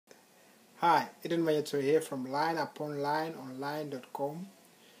Hi, Adrian Manyathelo here from online.com.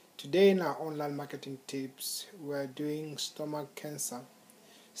 Today in our online marketing tips, we're doing stomach cancer,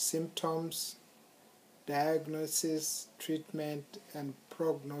 symptoms, diagnosis, treatment, and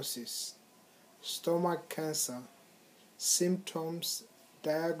prognosis. Stomach cancer, symptoms,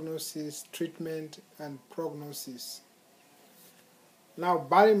 diagnosis, treatment, and prognosis. Now,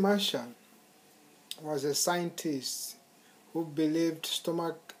 Barry Marshall was a scientist who believed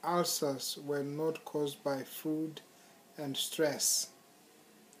stomach ulcers were not caused by food and stress.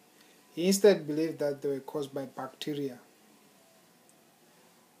 He instead believed that they were caused by bacteria.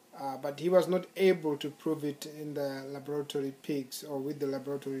 But he was not able to prove it in the laboratory pigs or with the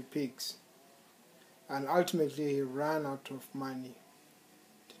laboratory pigs. And ultimately he ran out of money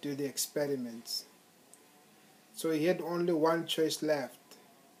to do the experiments. So he had only one choice left,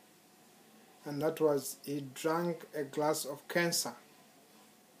 and that was he drank a glass of cancer.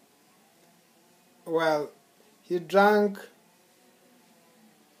 Well, he drank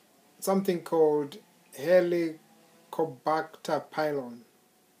something called Helicobacter pylon.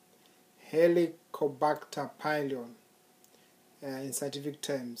 Helicobacter pylon, in scientific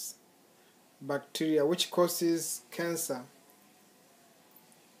terms, bacteria which causes cancer.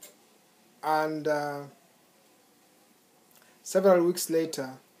 And several weeks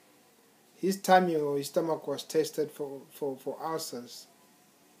later, his tummy or his stomach was tested for ulcers,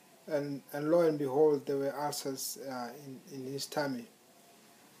 and lo and behold, there were ulcers in his tummy.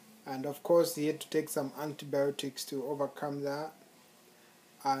 And of course he had to take some antibiotics to overcome that,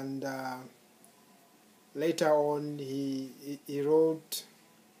 and later on he wrote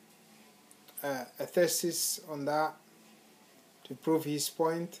a thesis on that to prove his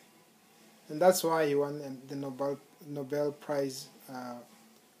point, and that's why he won the Nobel Prize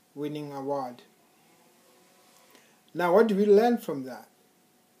winning award. Now, what do we learn from that?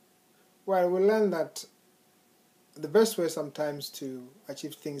 Well, we learn that the best way sometimes to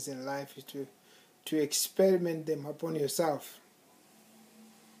achieve things in life is to experiment them upon yourself.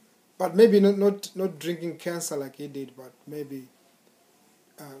 But maybe not drinking cancer like he did, but maybe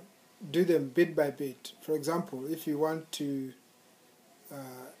do them bit by bit. For example, if you want to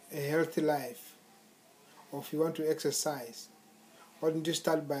a healthy life, or if you want to exercise, why don't you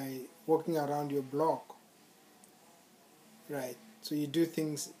start by walking around your block, right? So you do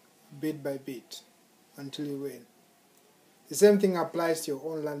things bit by bit until you win. The same thing applies to your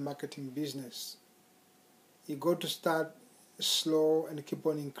online marketing business. You got to start slow and keep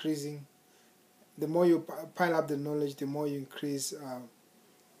on increasing. The more you pile up the knowledge, the more you increase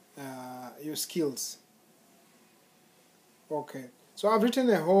your skills. Okay, so I've written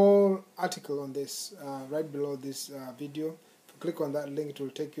a whole article on this right below this video. If you click on that link, it will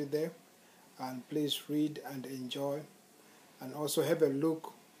take you there, and please read and enjoy, and also have a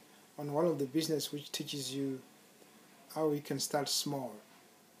look on one of the business which teaches you how you can start small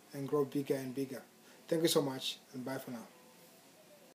and grow bigger and bigger. Thank you so much, and bye for now.